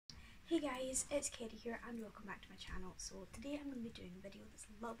Hey guys, it's Katie here and welcome back to my channel. So today I'm going to be doing a video that's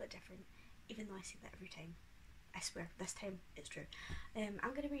a little bit different, even though I say that every time. I swear, this time it's true.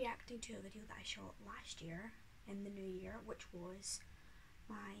 I'm going to be reacting to a video that I shot last year in the new year, which was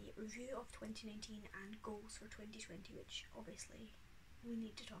my review of 2019 and goals for 2020, which obviously we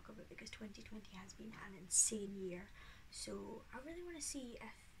need to talk about because 2020 has been an insane year. So I really want to see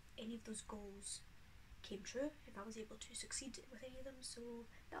if any of those goals came true, if I was able to succeed with any of them, so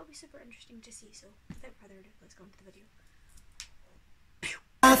that'll be super interesting to see. So without further ado, let's go into the video.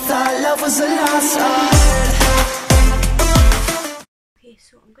 I thought love was a lost art. Okay,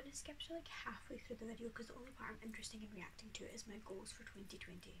 so I'm gonna skip to like halfway through the video because the only part I'm interested in reacting to is my goals for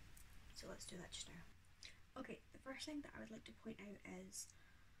 2020. So let's do that just now. Okay, the first thing that I would like to point out is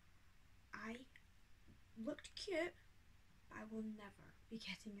I looked cute. I will never be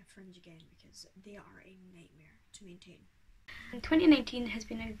getting a fringe again because they are a nightmare to maintain. 2019 has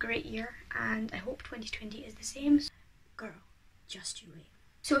been a great year and I hope 2020 is the same. Girl, just you wait.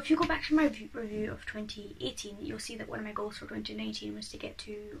 So if you go back to my review of 2018, you'll see that one of my goals for 2019 was to get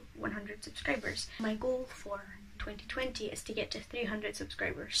to 100 subscribers. My goal for 2020 is to get to 300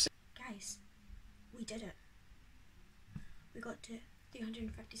 subscribers. Guys, we did it. We got to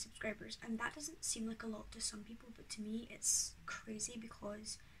 350 subscribers, and that doesn't seem like a lot to some people, but to me it's crazy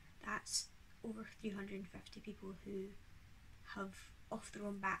because that's over 350 people who have off their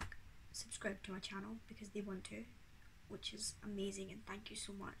own back subscribed to my channel because they want to, which is amazing, and thank you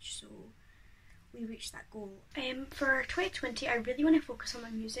so much. So we reached that goal. For 2020 I really want to focus on my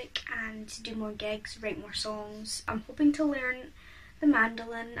music and do more gigs, write more songs. I'm hoping to learn the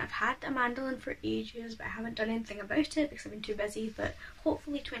mandolin. I've had a mandolin for ages but I haven't done anything about it because I've been too busy, but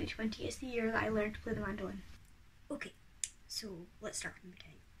hopefully 2020 is the year that I learn to play the mandolin. Okay, so let's start from the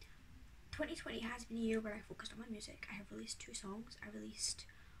beginning. 2020 has been a year where I focused on my music. I have released 2 songs. I released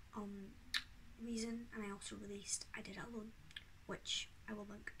Reason, and I also released I Did It Alone, which I will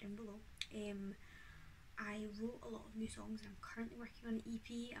link down below. I wrote a lot of new songs and I'm currently working on an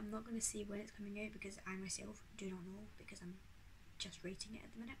EP. I'm not going to say when it's coming out because I myself do not know because I'm just writing it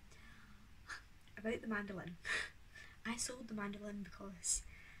at the minute. About the mandolin. I sold the mandolin because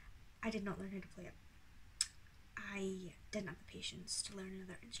I did not learn how to play it. I didn't have the patience to learn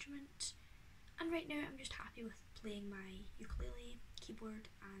another instrument, and right now I'm just happy with playing my ukulele, keyboard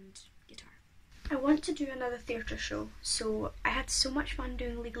and guitar. I want to do another theatre show, so I had so much fun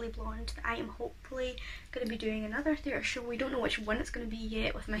doing Legally Blonde that I am hopefully going to be doing another theatre show. We don't know which one it's going to be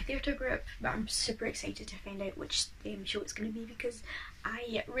yet with my theatre group, but I'm super excited to find out which show it's going to be because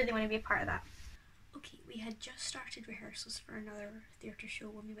I really want to be a part of that. Okay, we had just started rehearsals for another theatre show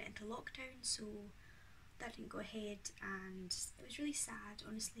when we went into lockdown, so that didn't go ahead, and it was really sad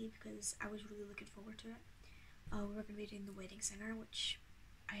honestly because I was really looking forward to it. We were going to be doing The Wedding Singer, which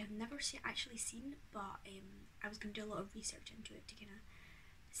I have never actually seen, but I was going to do a lot of research into it to kind of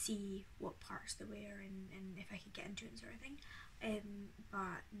see what parts there were and if I could get into it and sort of thing.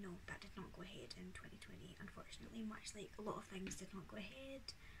 But no, that did not go ahead in 2020, unfortunately, much like a lot of things did not go ahead,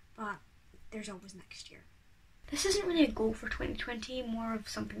 but there's always next year. This isn't really a goal for 2020, more of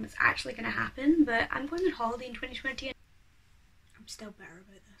something that's actually going to happen, but I'm going on holiday in 2020 and I'm still bitter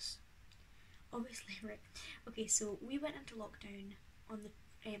about this. Obviously, right. Okay, so we went into lockdown on the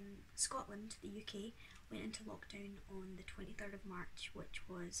Scotland, the UK, went into lockdown on the 23rd of March, which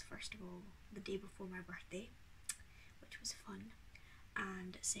was, first of all, the day before my birthday, which was fun,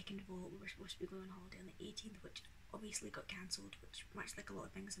 and second of all, we were supposed to be going on holiday on the 18th, which obviously got cancelled, which, much like a lot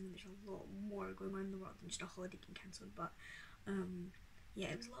of things, I mean, there's a lot more going on in the world than just a holiday getting cancelled, but yeah,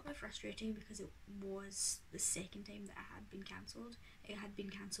 it was a little bit frustrating because it was the second time that it had been cancelled. It had been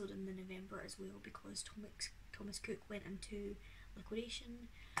cancelled in the November as well because Thomas Cook went into liquidation,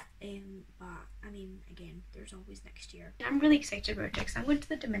 but I mean, again, there's always next year. I'm really excited about it because I'm going to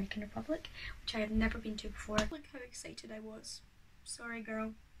the Dominican Republic, which I have never been to before. Look how excited I was. Sorry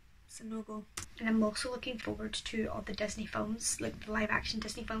girl, it's a no-go. And I'm also looking forward to all the Disney films, like the live action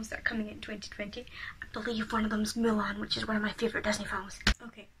Disney films that are coming in 2020. I believe one of them is Mulan, which is one of my favourite Disney films.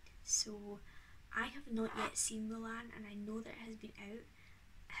 Okay, so I have not yet seen Mulan and I know that it has been out.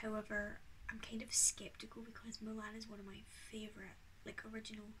 However, I'm kind of skeptical because Mulan is one of my favourite, like,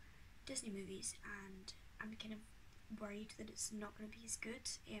 original Disney movies, and I'm kind of worried that it's not going to be as good,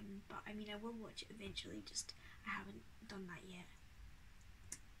 but I mean, I will watch it eventually, just I haven't done that yet.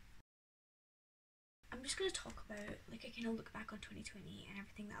 I'm just going to talk about, like, I kind of look back on 2020 and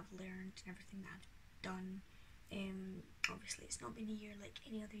everything that I've learned and everything that I've done. Obviously it's not been a year like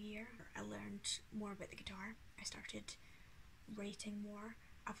any other year. I learned more about the guitar, I started writing more.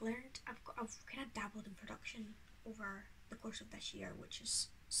 I've kind of dabbled in production over the course of this year, which is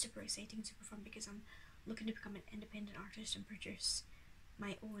super exciting, super fun, because I'm looking to become an independent artist and produce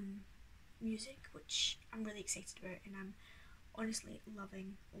my own music, which I'm really excited about, and I'm honestly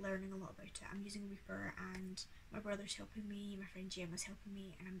loving learning a lot about it. I'm using Reaper, and my brother's helping me, my friend Gemma's helping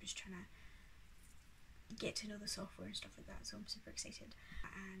me, and I'm just trying to get to know the software and stuff like that, so I'm super excited.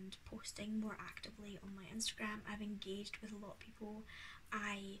 And posting more actively on my Instagram. I've engaged with a lot of people.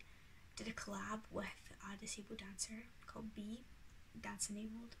 I did a collab with a disabled dancer called B, Dance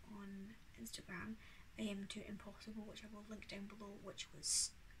Enabled, on Instagram, to Impossible, which I will link down below, which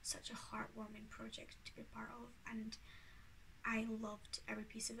was such a heartwarming project to be a part of, and I loved every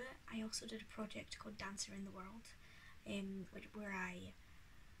piece of it. I also did a project called Dancer in the World, where I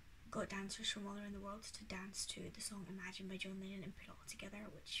got dancers from all around the world to dance to the song Imagine by John Lennon and put it all together,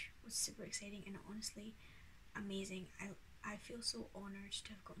 which was super exciting and honestly amazing. I feel so honoured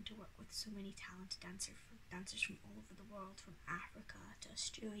to have gotten to work with so many talented dancers from all over the world, from Africa to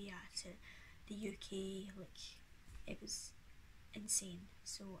Australia to the UK. Like, it was insane,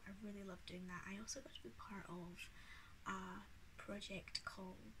 so I really loved doing that. I also got to be part of a project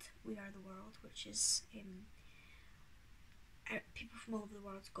called We Are the World, which is people from all over the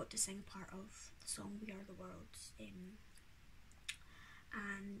world got to sing part of the song We Are the World, and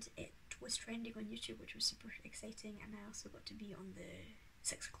it was trending on YouTube, which was super exciting. And I also got to be on the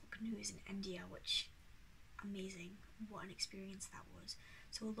 6 o'clock news in India, which, amazing, what an experience that was.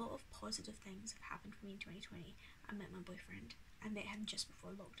 So a lot of positive things have happened for me in 2020. I met my boyfriend. I met him just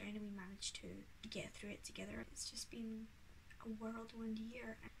before lockdown, and we managed to get through it together. It's just been a whirlwind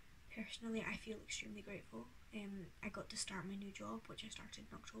year. Personally, I feel extremely grateful. I got to start my new job, which I started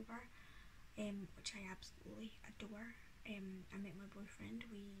in October, which I absolutely adore. I met my boyfriend.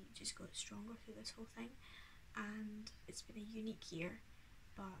 We just got stronger through this whole thing, and it's been a unique year,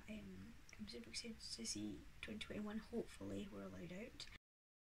 but I'm super excited to see 2021. Hopefully we're allowed out.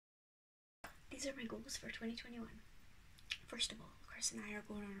 These are my goals for 2021. First of all, Chris and I are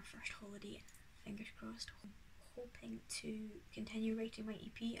going on our first holiday, fingers crossed, hoping to continue writing my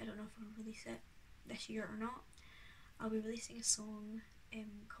EP. I don't know if I'll release it this year or not. I'll be releasing a song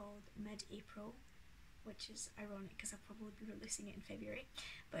called Mid-April, which is ironic because I'll probably be releasing it in February,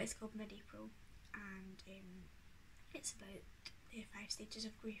 but it's called Mid-April, and it's about the 5 stages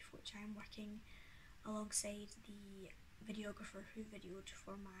of grief, which I'm working alongside the videographer who videoed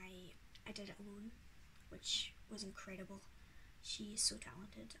for my I Did It Alone, which was incredible. She is so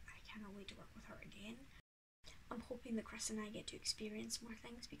talented. I cannot wait to work with her again. I'm hoping that Chris and I get to experience more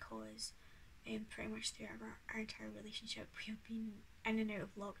things, because pretty much throughout our entire relationship we have been in and out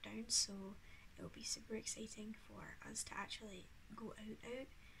of lockdown, so it will be super exciting for us to actually go out.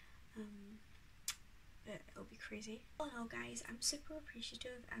 But it'll be crazy. All in all, guys, I'm super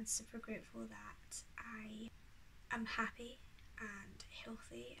appreciative and super grateful that I am happy and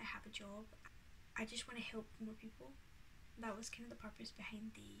healthy. I have a job. I just want to help more people. That was kind of the purpose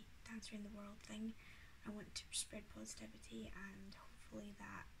behind the Dancer in the World thing. I want to spread positivity, and hopefully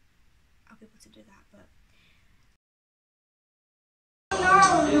that I'll be able to do that. But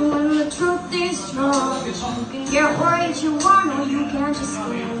when the truth is strong, you can get what you want, or you can just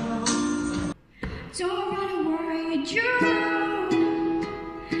go. don't wanna worry you,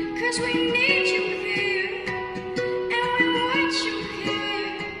 cause we need you here, and we want you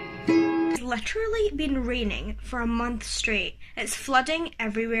here. It's literally been raining for a month straight. It's flooding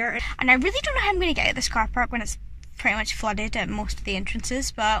everywhere, and I really don't know how I'm going to get out of this car park when it's pretty much flooded at most of the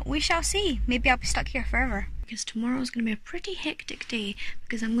entrances, but we shall see. Maybe I'll be stuck here forever. Because tomorrow is going to be a pretty hectic day,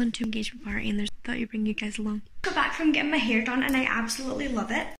 because I'm going to engagement party, and I thought I'd bring you guys along. Got back from getting my hair done, and I absolutely love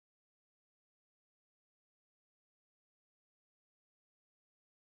it.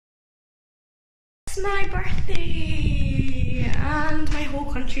 It's my birthday, and my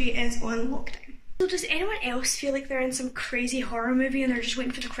whole country is on lockdown. So does anyone else feel like they're in some crazy horror movie and they're just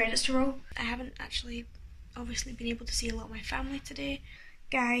waiting for the credits to roll? I haven't actually obviously been able to see a lot of my family today.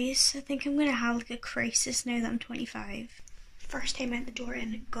 Guys, I think I'm going to have like a crisis now that I'm 25. First time out the door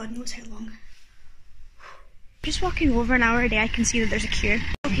in God knows how long. Just walking over an hour a day, I can see that there's a queue.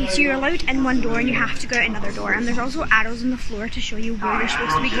 Okay, so you're allowed in one door and you have to go out another door, and there's also arrows on the floor to show you where you're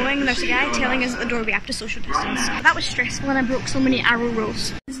supposed to be going, and there's a guy telling us at the door we have to social distance. That was stressful and I broke so many arrow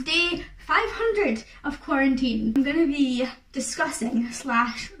rules. It's day 500 of quarantine. I'm going to be discussing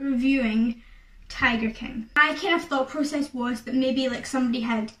 / reviewing Tiger King. My kind of thought process was that maybe like somebody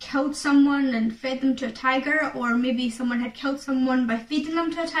had killed someone and fed them to a tiger, or maybe someone had killed someone by feeding them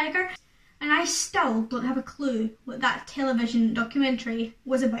to a tiger. And I still don't have a clue what that television documentary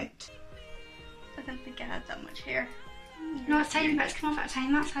was about. I didn't think I had that much hair. No, it's tiny bits come off at a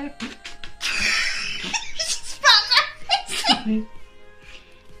time, that's how.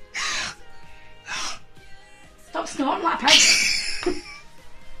 snorting like a pig.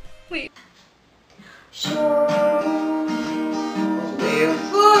 Wait. So we're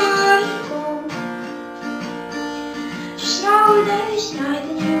good. Just know there's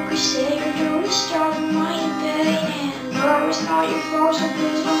nothing you could say or do to stop my pain. And no, it's not your fault, so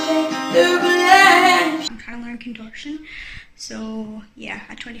please don't take the blame. I'm trying to learn contortion. So yeah,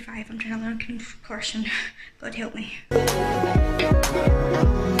 at 25 I'm trying to learn contortion. God help me.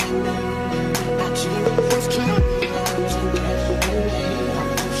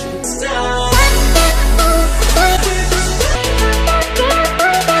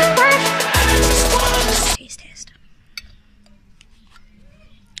 Taste test.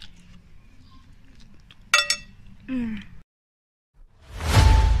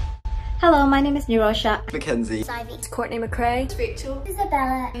 Hello, my name is Nirosha. Mackenzie. It's Courtney McRae. Rachel.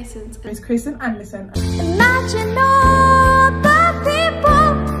 Isabella. It's Kristen Anderson. Imagine all the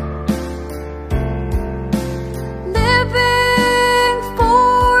people living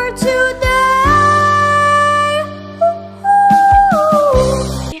for today.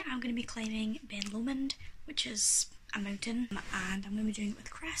 Yeah, I'm going to be climbing Ben Lomond, which is a mountain, and I'm going to be doing it with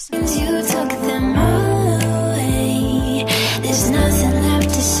Chris. You took them all away. There's nothing left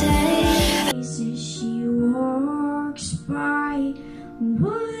to say. She walks by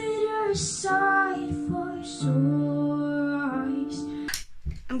with her side for sore eyes.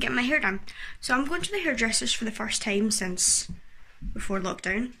 I'm getting my hair done. So I'm going to the hairdressers for the first time since before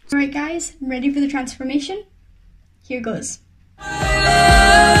lockdown. Alright guys, ready for the transformation? Here goes.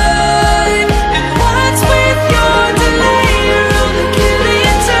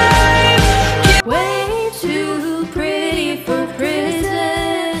 Way too pretty for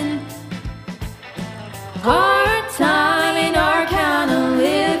prison. Hard time in our kind of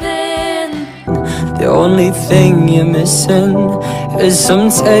living. The only thing you're missing is some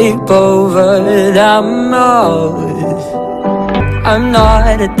tape over that mouth. I'm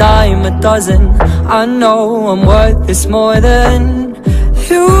not a dime a dozen. I know I'm worth this more than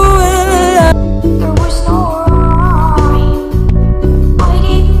you will. There was no rhyme. I'd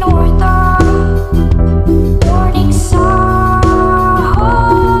ignore the warning signs.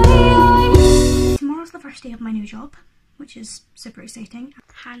 Tomorrow's the first day of my new job, which is super exciting.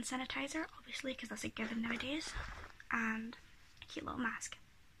 Hand sanitizer, obviously, because that's a given nowadays, and a cute little mask.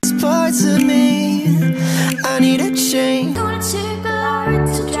 Parts of me, I need a change. Gonna take a lot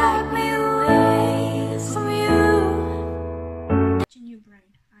to drag me away from you. Watching you,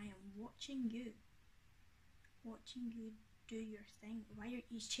 Brown. I am watching you. Watching you do your thing. Why are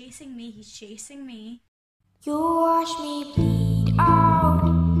he's chasing me? He's chasing me. You watch me bleed out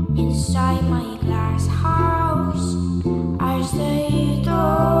inside my glass house as they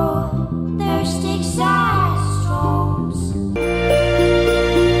throw their sticks at stones.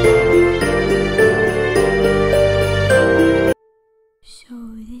 So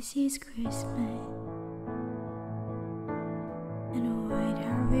this is Christmas, and what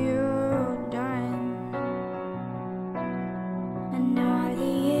have you done? Another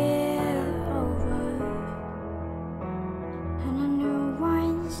year over, and a new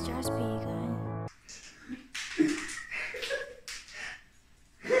one's just begun.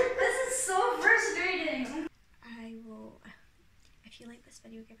 This is so frustrating. I will, if you like this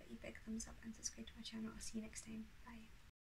video, give it a big thumbs up and subscribe to my channel. I'll see you next time. Bye.